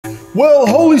Well,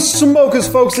 holy smokers,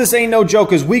 folks, this ain't no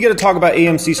jokers. We got to talk about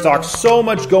AMC stock. So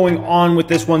much going on with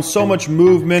this one, so much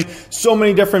movement, so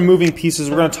many different moving pieces.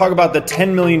 We're going to talk about the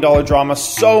 $10 million drama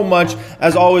so much.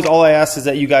 As always, all I ask is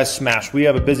that you guys smash. We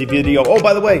have a busy video. Oh,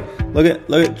 by the way, look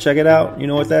at, check it out. You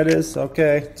know what that is?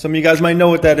 Okay. Some of you guys might know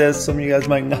what that is. Some of you guys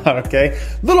might not, okay?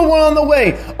 Little one on the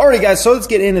way. All right, guys, so let's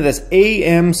get into this.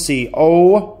 AMC.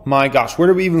 Oh my gosh, where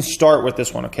do we even start with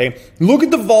this one, okay? Look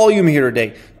at the volume here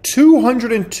today.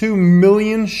 202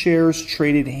 million shares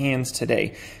traded hands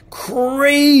today.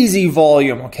 Crazy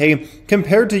volume, okay?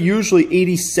 Compared to usually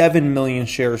 87 million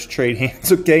shares trade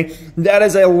hands, okay? That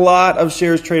is a lot of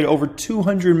shares traded. Over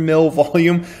 200 mil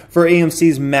volume for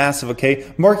AMC's massive,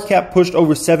 okay? Market cap pushed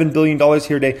over $7 billion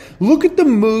here today. Look at the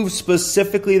move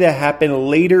specifically that happened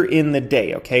later in the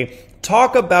day, okay?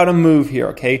 Talk about a move here,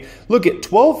 okay? Look at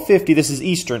 12:50, this is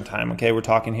Eastern time, okay? We're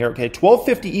talking here, okay?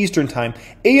 12:50 Eastern time.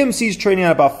 AMC's trading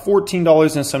at about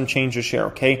 $14 and some change a share,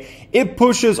 okay? It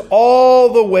pushes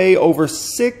all the way over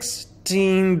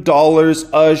 $16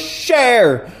 a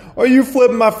share. Are you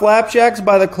flipping my flapjacks?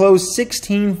 By the close,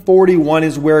 $16.41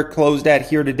 is where it closed at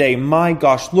here today. My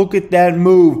gosh, look at that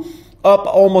move. Up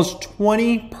almost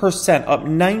 20%, up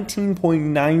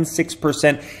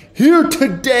 19.96% here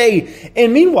today.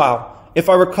 And meanwhile, if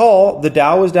I recall, the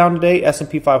Dow was down today,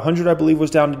 S&P 500 I believe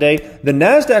was down today, the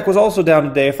NASDAQ was also down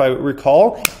today if I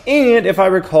recall, and if I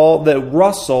recall, the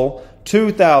Russell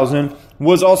 2000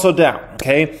 was also down,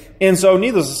 okay? And so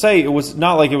needless to say, it was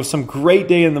not like it was some great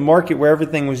day in the market where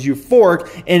everything was euphoric,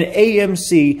 and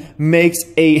AMC makes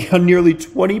a nearly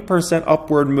 20%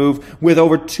 upward move with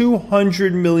over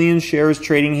 200 million shares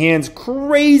trading hands.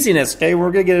 Craziness, okay?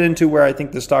 We're going to get into where I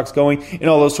think the stock's going and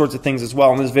all those sorts of things as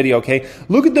well in this video, okay?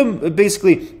 Look at them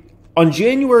basically on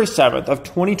January 7th of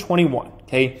 2021,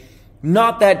 okay?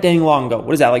 Not that dang long ago.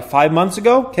 What is that, like 5 months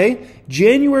ago? Okay.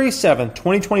 January 7th,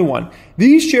 2021.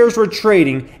 These shares were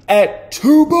trading at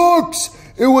 $2.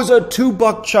 It was a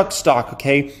 $2 Chuck stock,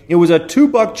 okay? It was a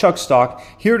 $2 Chuck stock.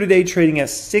 Here today trading at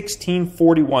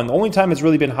 $16.41. The only time it's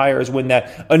really been higher is when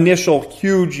that initial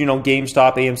huge, you know,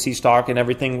 GameStop, AMC stock and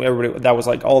everything, everybody, that was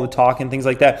like all the talk and things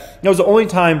like that. That was the only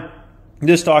time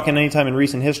this stock in any time in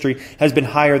recent history has been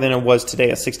higher than it was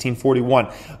today at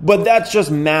 $16.41. But that's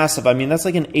just massive. I mean, that's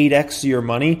like an 8x your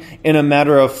money in a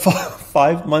matter of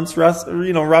 5 months,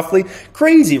 you know, roughly.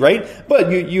 Crazy, right? But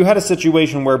you had a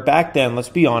situation where back then, let's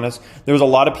be honest, there was a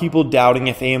lot of people doubting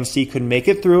if AMC could make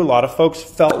it through. A lot of folks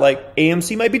felt like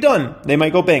AMC might be done. They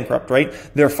might go bankrupt, right?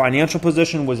 Their financial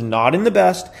position was not in the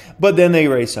best, but then they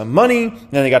raised some money,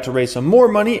 then they got to raise some more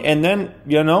money, and then,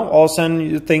 you know, all of a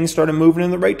sudden things started moving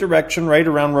in the right direction, right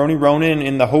around Ronin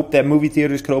in the hope that movie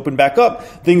theaters could open back up,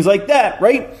 things like that,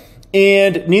 right?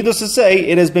 And needless to say,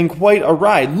 it has been quite a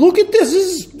ride. Look at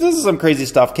this. This is some crazy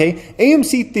stuff, okay?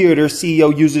 AMC Theater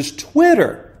CEO uses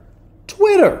Twitter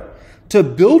to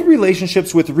build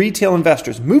relationships with retail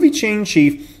investors. Movie chain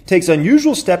chief takes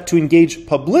unusual step to engage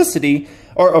publicly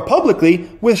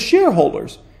with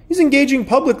shareholders. He's engaging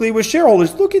publicly with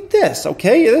shareholders. Look at this,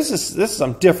 okay? This is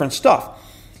some different stuff.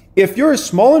 If you're a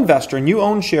small investor and you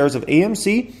own shares of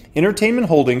AMC Entertainment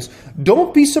Holdings,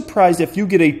 don't be surprised if you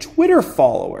get a Twitter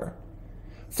follower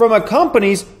from a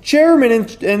company's chairman and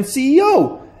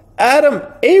CEO, Adam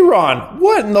Aron.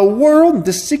 What in the world?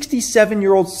 The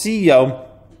 67-year-old CEO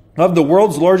of the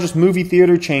world's largest movie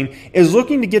theater chain is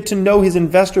looking to get to know his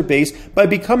investor base by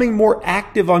becoming more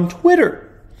active on Twitter.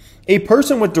 A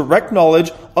person with direct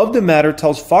knowledge of the matter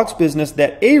tells Fox Business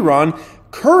that Aron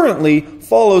currently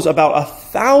follows about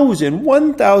 1,000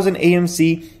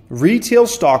 AMC retail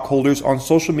stockholders on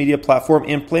social media platform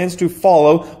and plans to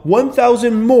follow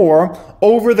 1,000 more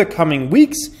over the coming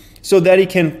weeks so that he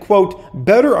can, quote,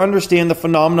 better understand the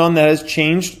phenomenon that has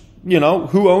changed, you know,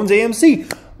 who owns AMC.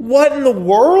 What in the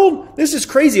world? This is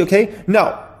crazy, okay?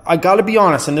 Now, I got to be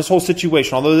honest in this whole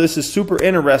situation, although this is super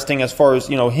interesting as far as,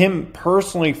 you know, him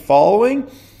personally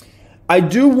following, I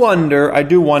do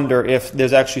wonder if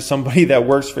there's actually somebody that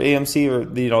works for AMC or,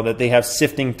 you know, that they have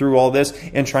sifting through all this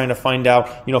and trying to find out,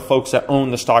 you know, folks that own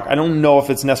the stock. I don't know if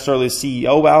it's necessarily a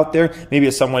CEO out there. Maybe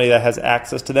it's somebody that has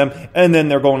access to them, and then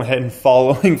they're going ahead and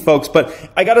following folks. But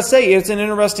I got to say, it's an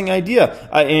interesting idea.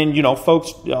 And, you know,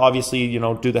 folks obviously, you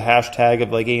know, do the hashtag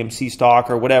of like AMC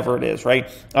stock or whatever it is, right?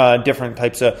 Different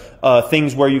types of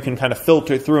things where you can kind of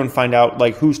filter through and find out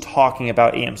like who's talking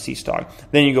about AMC stock.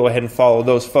 Then you go ahead and follow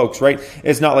those folks, right?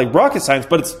 It's not like rocket science,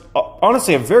 but it's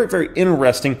honestly a very, very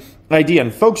interesting idea.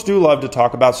 And folks do love to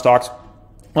talk about stocks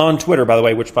on Twitter, by the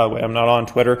way, which, by the way, I'm not on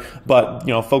Twitter, but,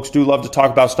 you know, folks do love to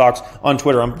talk about stocks on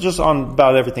Twitter. I'm just on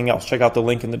about everything else. Check out the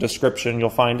link in the description. You'll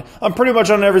find I'm pretty much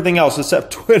on everything else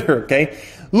except Twitter, okay?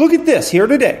 Look at this here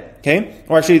today, okay?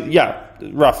 Or actually, yeah,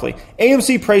 roughly.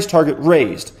 AMC price target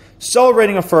raised. Sell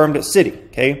rating affirmed at Citi,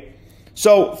 okay?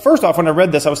 So first off, when I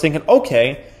read this, I was thinking,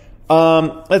 okay,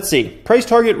 let's see. Price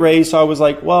target raised, so I was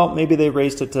like, well, maybe they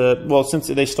raised it to, well, since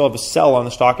they still have a sell on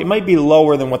the stock, it might be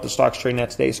lower than what the stock's trading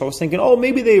at today. So I was thinking, oh,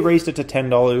 maybe they raised it to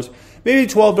 $10,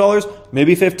 maybe $12,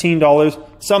 maybe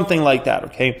 $15, something like that,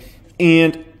 okay?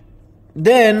 And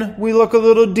then we look a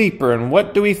little deeper, and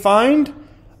what do we find?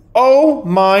 Oh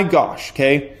my gosh,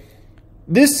 okay?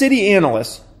 This Citi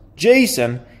analyst,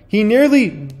 Jason, he nearly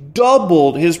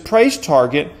doubled his price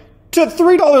target to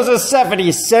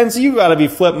 $3.70. You got to be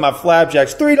flipping my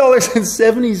flapjacks.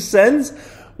 $3.70?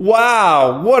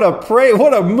 Wow, what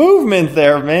a movement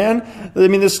there, man. I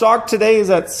mean, the stock today is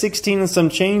at 16 and some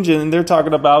change, and they're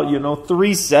talking about, you know,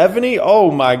 370.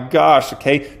 Oh my gosh,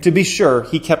 okay. To be sure,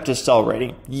 he kept his sell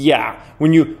rating. Yeah,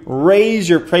 when you raise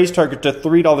your price target to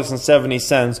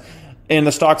 $3.70 and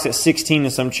the stock's at 16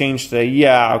 and some change today,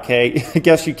 yeah, okay. I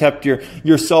guess you kept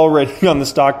your sell rating on the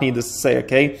stock, needless to say,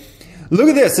 okay. Look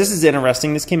at this. This is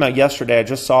interesting. This came out yesterday. I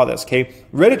just saw this, okay?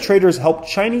 Reddit traders helped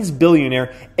Chinese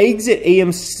billionaire exit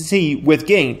AMC with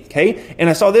gain, okay? And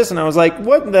I saw this and I was like,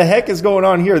 what the heck is going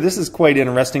on here? This is quite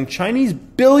interesting. Chinese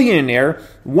billionaire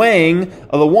Wang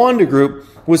of the Wanda Group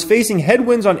was facing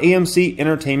headwinds on AMC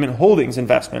Entertainment Holdings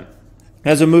investment,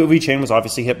 as the movie chain was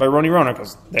obviously hit by Rona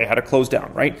because they had to close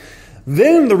down, right?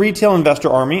 Then the retail investor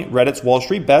army, Reddit's Wall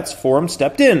Street Bets forum,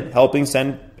 stepped in, helping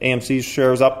send AMC's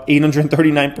shares up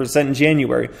 839% in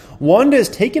January. Wanda has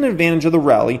taken advantage of the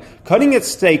rally, cutting its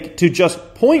stake to just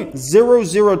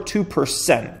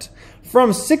 0.002%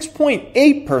 from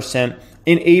 6.8%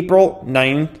 in April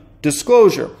 9th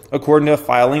disclosure, according to a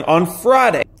filing on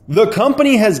Friday. The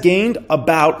company has gained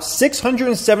about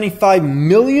 $675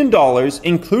 million,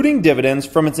 including dividends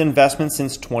from its investment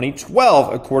since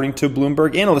 2012, according to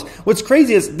Bloomberg analysts. What's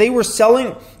crazy is they were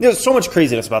selling, there's so much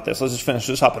craziness about this. Let's just finish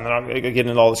this up and then I'll get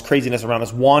into all this craziness around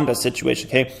this Wanda situation,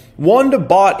 okay? Wanda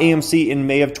bought AMC in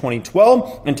May of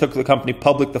 2012 and took the company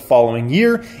public the following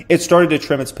year. It started to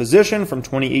trim its position from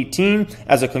 2018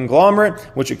 as a conglomerate,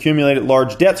 which accumulated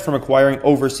large debts from acquiring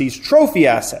overseas trophy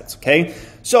assets, okay?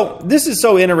 So this is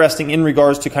so interesting in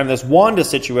regards to kind of this Wanda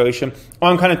situation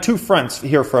on kind of two fronts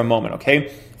here for a moment,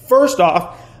 okay? First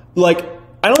off, like,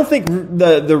 I don't think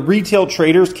the retail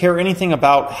traders care anything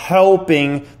about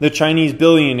helping the Chinese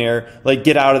billionaire like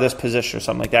get out of this position or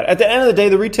something like that. At the end of the day,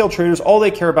 the retail traders, all they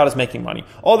care about is making money.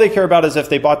 All they care about is if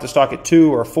they bought the stock at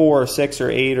 2 or 4 or 6 or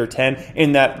 8 or 10,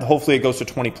 and that hopefully it goes to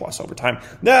 20 plus over time.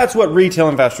 That's what retail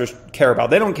investors care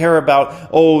about. They don't care about,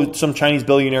 oh, some Chinese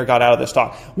billionaire got out of the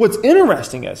stock. What's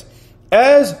interesting is,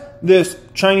 as this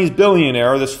Chinese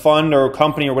billionaire or this fund or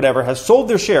company or whatever has sold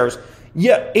their shares,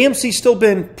 yeah, AMC's still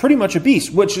been pretty much a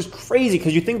beast, which is crazy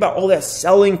because you think about all that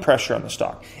selling pressure on the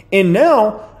stock. And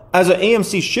now, as an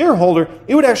AMC shareholder,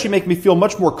 it would actually make me feel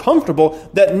much more comfortable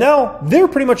that now they're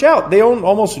pretty much out. They own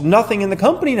almost nothing in the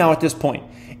company now at this point.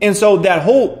 And so that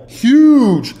whole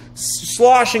huge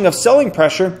sloshing of selling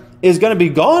pressure is going to be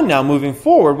gone now moving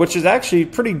forward, which is actually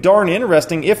pretty darn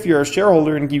interesting if you're a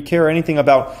shareholder and you care anything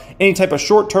about any type of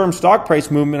short-term stock price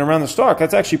movement around the stock.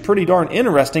 That's actually pretty darn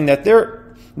interesting that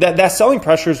that selling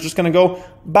pressure is just going to go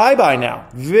bye-bye now.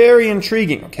 Very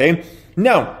intriguing, okay?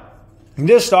 Now,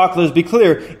 this stock, let's be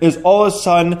clear, is all of a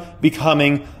sudden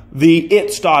becoming the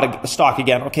it stock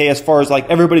again, okay, as far as like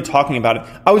everybody talking about it.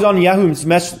 I was on Yahoo's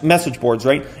message boards,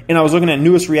 right? And I was looking at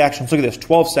newest reactions. Look at this,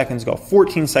 12 seconds ago,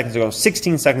 14 seconds ago,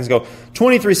 16 seconds ago,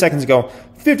 23 seconds ago,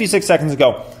 56 seconds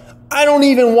ago. I don't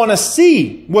even want to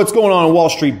see what's going on in Wall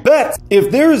Street Bets. If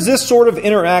there is this sort of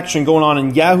interaction going on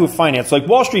in Yahoo Finance, like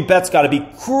Wall Street Bets got to be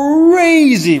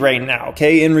crazy right now,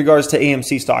 okay, in regards to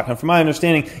AMC stock. And from my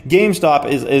understanding,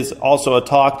 GameStop is also a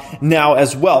talk now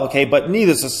as well, okay? But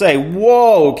needless to say,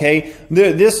 whoa, okay,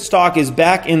 this stock is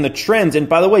back in the trends. And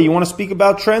by the way, you want to speak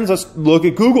about trends? Let's look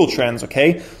at Google Trends,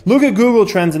 okay? Look at Google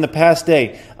Trends in the past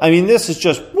day. I mean, this is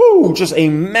just, woo, just a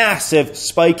massive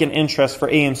spike in interest for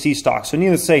AMC stock. So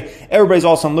needless to say, everybody's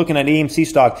also looking at AMC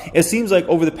stock. It seems like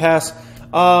over the past,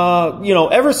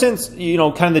 ever since,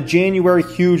 kind of the January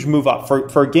huge move up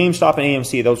for GameStop and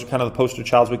AMC, those are kind of the poster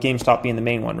childs, with GameStop being the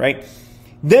main one, right?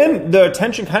 Then the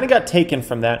attention kind of got taken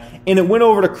from that, and it went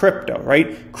over to crypto,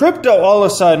 right? Crypto all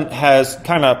of a sudden has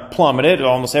kind of plummeted.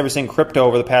 Almost everything crypto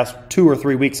over the past 2 or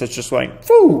 3 weeks has just like,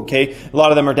 whoo, okay? A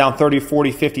lot of them are down 30,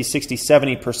 40, 50, 60,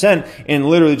 70% in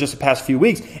literally just the past few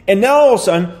weeks. And now all of a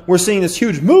sudden, we're seeing this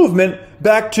huge movement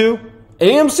back to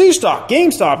AMC stock,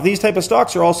 GameStop, these type of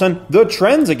stocks are all of a sudden the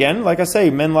trends again. Like I say,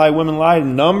 men lie, women lie,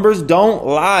 numbers don't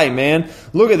lie, man.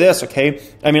 Look at this, okay?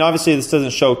 I mean, obviously this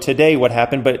doesn't show today what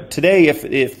happened, but today,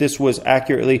 if this was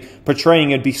accurately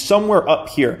portraying, it'd be somewhere up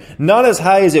here. Not as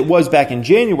high as it was back in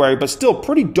January, but still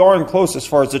pretty darn close as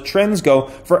far as the trends go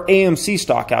for AMC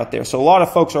stock out there. So a lot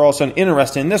of folks are all of a sudden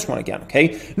interested in this one again,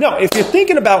 okay? Now, if you're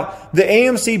thinking about the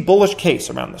AMC bullish case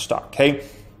around the stock, okay?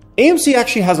 AMC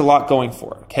actually has a lot going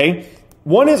for it, okay?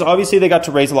 One is obviously they got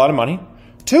to raise a lot of money.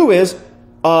 Two is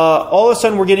all of a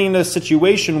sudden we're getting into a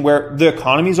situation where the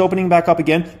economy is opening back up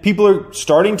again. People are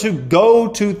starting to go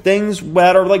to things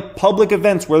that are like public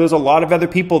events where there's a lot of other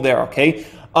people there, okay?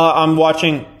 I'm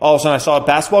watching, all of a sudden I saw a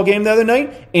basketball game the other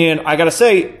night, and I got to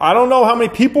say, I don't know how many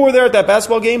people were there at that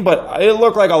basketball game, but it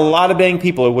looked like a lot of dang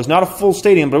people. It was not a full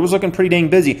stadium, but it was looking pretty dang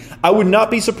busy. I would not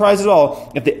be surprised at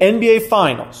all if the NBA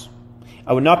Finals,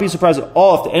 I would not be surprised at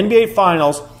all if the NBA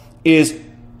Finals is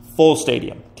full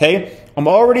stadium, okay? I'm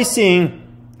already seeing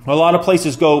a lot of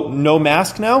places go no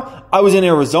mask now. I was in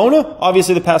Arizona,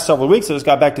 obviously the past several weeks. I just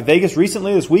got back to Vegas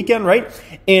recently this weekend, right?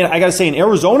 And I got to say, in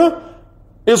Arizona,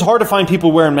 it's hard to find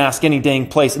people wearing masks any dang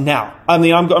place now. I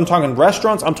mean, I'm talking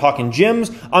restaurants, I'm talking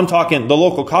gyms, I'm talking the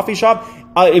local coffee shop.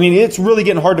 I mean, it's really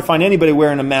getting hard to find anybody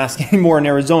wearing a mask anymore in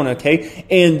Arizona, okay?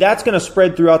 And that's going to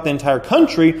spread throughout the entire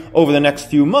country over the next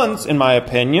few months, in my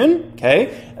opinion,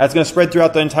 okay? That's going to spread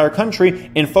throughout the entire country,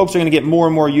 and folks are going to get more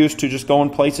and more used to just going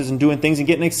places and doing things and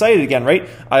getting excited again, right?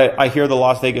 I hear the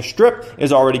Las Vegas Strip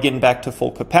is already getting back to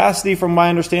full capacity from my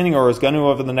understanding, or is going to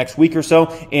over the next week or so,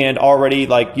 and already,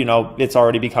 like, you know, it's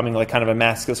already becoming like kind of a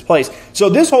maskless place. So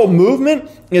this whole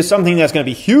movement is something that's going to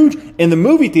be huge, and the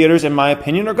movie theaters, in my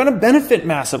opinion, are going to benefit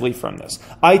massively from this.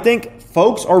 I think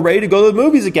folks are ready to go to the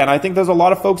movies again. I think there's a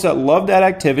lot of folks that love that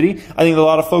activity. I think a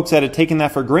lot of folks that had taken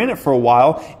that for granted for a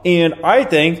while, and I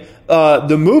think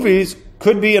the movies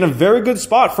could be in a very good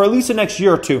spot for at least the next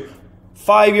year or two.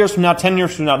 5 years from now, 10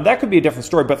 years from now, that could be a different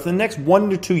story. But for the next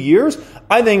 1 to 2 years,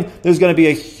 I think there's going to be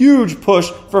a huge push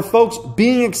for folks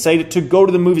being excited to go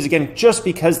to the movies again just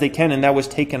because they can, and that was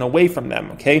taken away from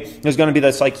them, okay? There's going to be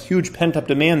this like huge pent-up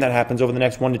demand that happens over the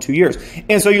next 1 to 2 years.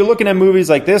 And so you're looking at movies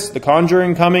like this, The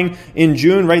Conjuring coming in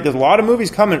June, right? There's a lot of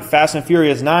movies coming. Fast and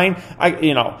Furious 9.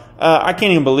 I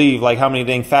can't even believe like how many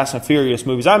dang Fast and Furious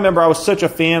movies. I remember I was such a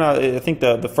fan. I think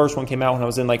the first one came out when I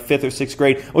was in like 5th or 6th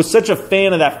grade. I was such a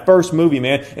fan of that first movie,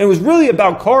 man. And it was really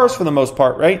about cars for the most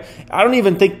part, right? I don't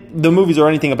even think the movies are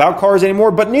anything about cars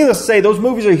anymore, but needless to say, those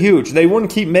movies are huge. They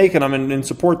wouldn't keep making them and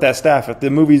support that staff if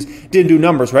the movies didn't do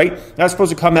numbers, right? That's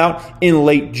supposed to come out in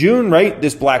late June, right?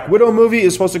 This Black Widow movie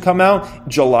is supposed to come out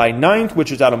July 9th,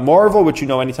 which is out of Marvel, which, you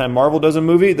know, anytime Marvel does a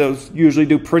movie, those usually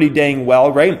do pretty dang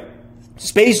well, right?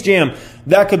 Space Jam,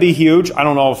 that could be huge. I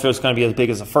don't know if it's going to be as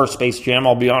big as the first Space Jam,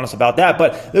 I'll be honest about that,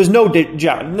 but there's no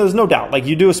doubt. Like,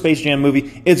 you do a Space Jam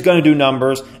movie, it's going to do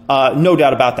numbers, no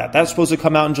doubt about that. That's supposed to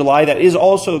come out in July. That is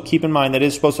also, keep in mind, that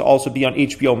is supposed to also be on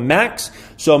HBO Max,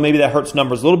 so maybe that hurts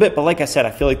numbers a little bit, but like I said,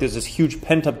 I feel like there's this huge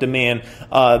pent-up demand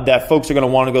that folks are going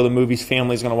to want to go to the movies,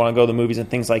 families are going to want to go to the movies and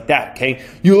things like that, okay?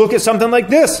 You look at something like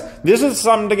this. This is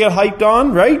something to get hyped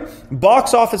on, right?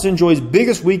 Box office enjoys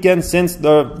biggest weekend since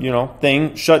the,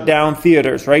 thing shut down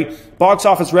theaters, right? Box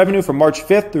office revenue from March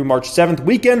 5th through March 7th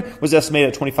weekend was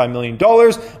estimated at $25 million,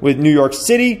 with New York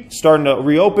City starting to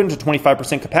reopen to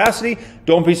 25% capacity.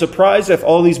 Don't be surprised if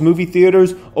all these movie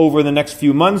theaters over the next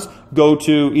few months go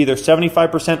to either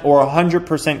 75% or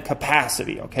 100%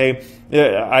 capacity, okay?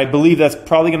 I believe that's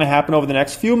probably going to happen over the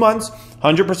next few months,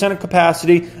 100% of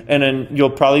capacity, and then you'll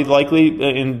probably likely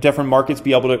in different markets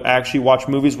be able to actually watch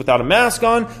movies without a mask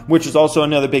on, which is also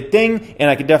another big thing, and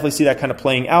I could definitely see that kind of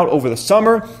playing out over the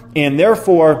summer, and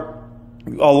therefore,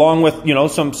 along with,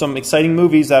 some exciting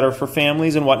movies that are for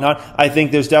families and whatnot, I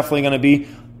think there's definitely going to be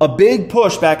a big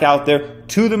push back out there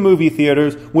to the movie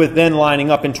theaters, with then lining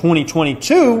up in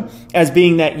 2022 as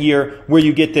being that year where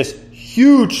you get this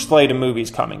huge slate of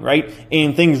movies coming, right?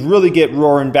 And things really get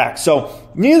roaring back. So,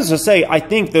 needless to say, I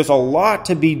think there's a lot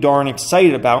to be darn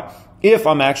excited about if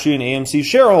I'm actually an AMC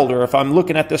shareholder, if I'm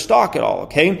looking at the stock at all,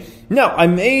 okay? Now, I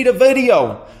made a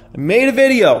video.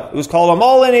 It was called I'm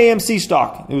All In AMC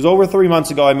Stock. It was over 3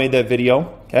 months ago I made that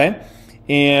video, okay?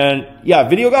 And yeah,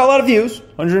 video got a lot of views,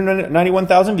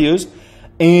 191,000 views.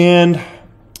 And,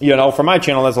 for my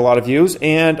channel, that's a lot of views.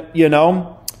 And,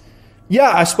 yeah,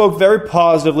 I spoke very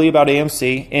positively about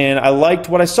AMC, and I liked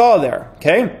what I saw there,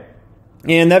 okay?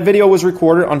 And that video was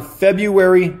recorded on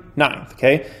February 9th,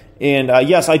 okay? And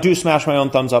yes, I do smash my own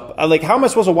thumbs up. Like, how am I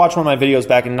supposed to watch one of my videos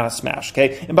back and not smash,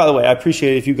 okay? And by the way, I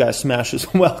appreciate it if you guys smash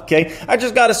as well, okay? I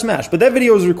just got to smash. But that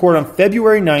video was recorded on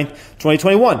February 9th,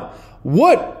 2021.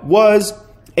 What was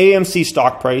AMC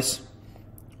stock price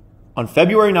on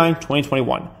February 9,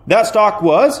 2021. That stock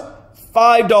was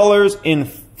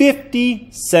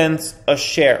 $5.50 a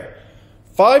share.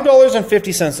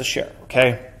 $5.50 a share,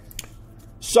 okay?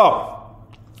 So,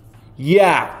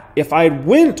 yeah, if I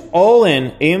went all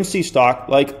in AMC stock,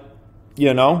 like,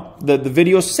 you know, the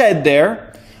video said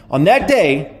there, on that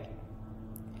day,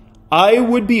 I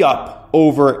would be up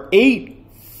over 8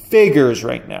 figures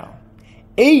right now.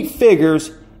 8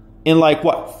 figures in like,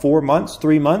 what, 4 months,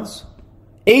 3 months?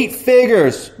 8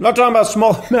 figures. I'm not talking about a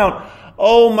small amount.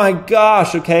 Oh my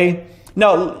gosh, okay?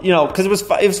 Now, you know, because it was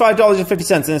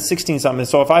 $5.50 and it's 16 something.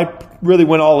 So if I really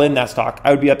went all in that stock,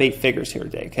 I would be up 8 figures here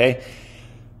today, okay?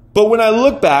 But when I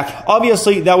look back,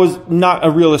 obviously that was not a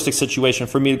realistic situation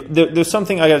for me. There's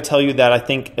something I got to tell you that I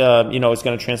think, you know, is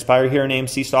going to transpire here in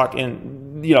AMC stock.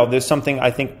 And, you know, there's something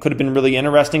I think could have been really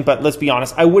interesting. But let's be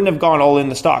honest, I wouldn't have gone all in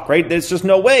the stock, right? There's just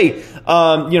no way.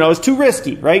 You know, it's too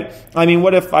risky, right? I mean,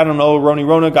 what if, I don't know,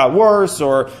 Rona got worse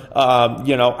or,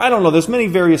 you know, I don't know. There's many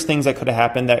various things that could have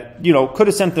happened that, you know, could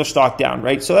have sent the stock down,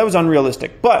 right? So that was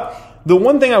unrealistic. But the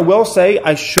one thing I will say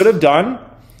I should have done,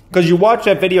 because you watched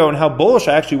that video and how bullish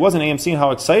I actually was in AMC and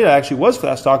how excited I actually was for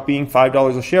that stock being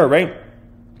 $5 a share, right?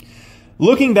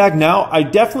 Looking back now, I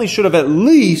definitely should have at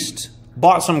least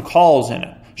bought some calls in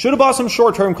it. Should have bought some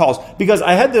short-term calls because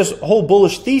I had this whole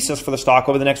bullish thesis for the stock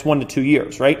over the next 1 to 2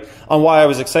 years, right? On why I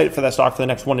was excited for that stock for the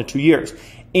next 1 to 2 years.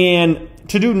 And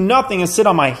to do nothing and sit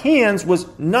on my hands was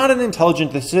not an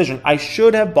intelligent decision. I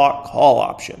should have bought call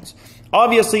options.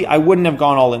 Obviously, I wouldn't have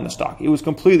gone all in the stock. It was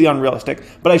completely unrealistic.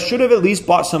 But I should have at least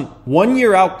bought some 1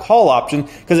 year out call options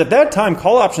because at that time,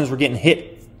 call options were getting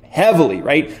hit heavily,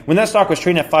 right? When that stock was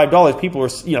trading at $5, people were,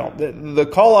 you know, the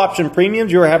call option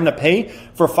premiums you were having to pay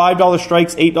for $5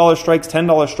 strikes, $8 strikes,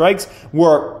 $10 strikes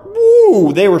were,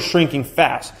 woo, they were shrinking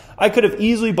fast. I could have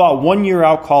easily bought 1 year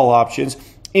out call options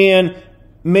and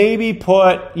maybe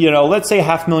put, you know, let's say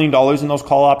 $500,000 in those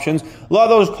call options. A lot of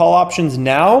those call options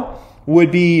now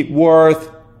would be worth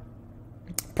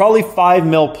probably $5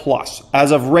 million plus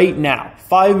as of right now.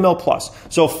 $5 million plus.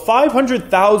 So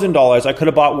 $500,000 I could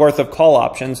have bought worth of call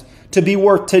options to be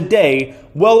worth today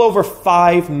well over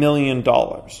 $5 million.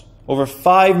 Over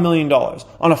 $5 million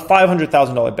on a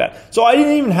 $500,000 bet. So I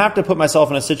didn't even have to put myself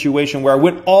in a situation where I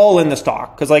went all in the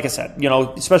stock. Because like I said, you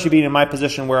know, especially being in my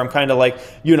position where I'm kind of like,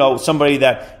 you know, somebody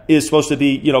that is supposed to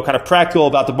be, you know, kind of practical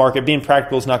about the market. Being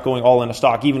practical is not going all in a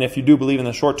stock, even if you do believe in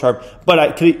the short term. But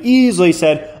I could have easily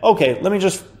said, okay, let me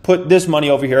just put this money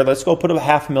over here. Let's go put up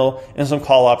 $500,000 in some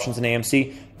call options in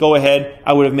AMC. Go ahead.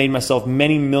 I would have made myself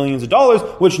many millions of dollars,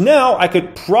 which now I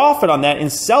could profit on that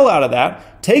and sell out of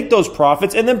that, take those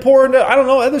profits, and then pour into, I don't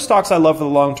know, other stocks I love for the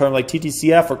long term, like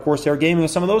TTCF or Corsair Gaming or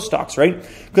some of those stocks, right?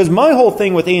 Because my whole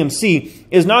thing with AMC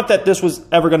is not that this was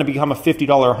ever going to become a $50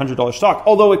 or $100 stock,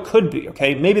 although it could be,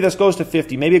 okay? Maybe this goes to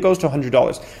 $50, maybe it goes to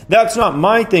 $100. That's not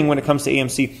my thing when it comes to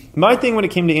AMC. My thing when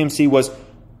it came to AMC was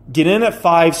get in at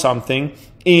 5 something,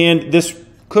 and this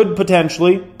could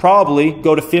potentially, probably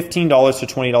go to $15 to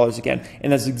 $20 again.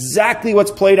 And that's exactly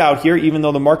what's played out here, even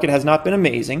though the market has not been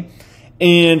amazing.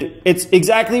 And it's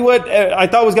exactly what I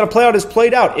thought was going to play out is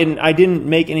played out. And I didn't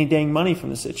make any dang money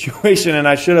from the situation, and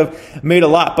I should have made a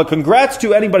lot. But congrats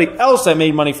to anybody else that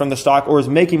made money from the stock or is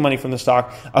making money from the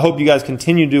stock. I hope you guys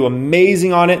continue to do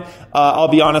amazing on it. I'll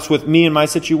be honest with me in my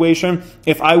situation.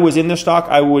 If I was in the stock,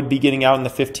 I would be getting out in the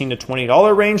 $15 to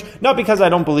 $20 range. Not because I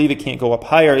don't believe it can't go up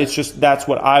higher. It's just that's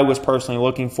what I was personally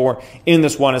looking for in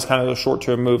this one as kind of a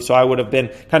short-term move. So I would have been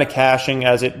kind of cashing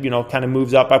as it, you know, kind of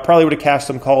moves up. I probably would have cashed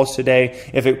some calls today.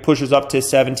 If it pushes up to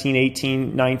 $17,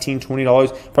 $18, $19,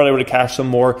 $20, probably would have cashed some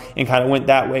more and kind of went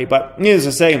that way. But needless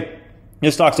to say,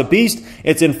 this stock's a beast.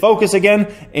 It's in focus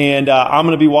again, and I'm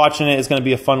going to be watching it. It's going to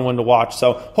be a fun one to watch.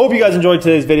 So hope you guys enjoyed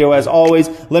today's video. As always,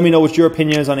 let me know what your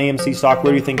opinion is on AMC stock.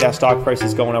 Where do you think that stock price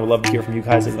is going? I would love to hear from you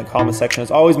guys in the comment section.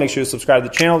 As always, make sure to subscribe to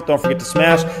the channel. Don't forget to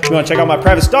smash. If you want to check out my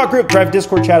private stock group, private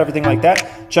Discord chat, everything like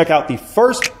that, check out the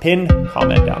first pinned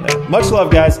comment down there. Much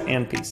love, guys, and peace.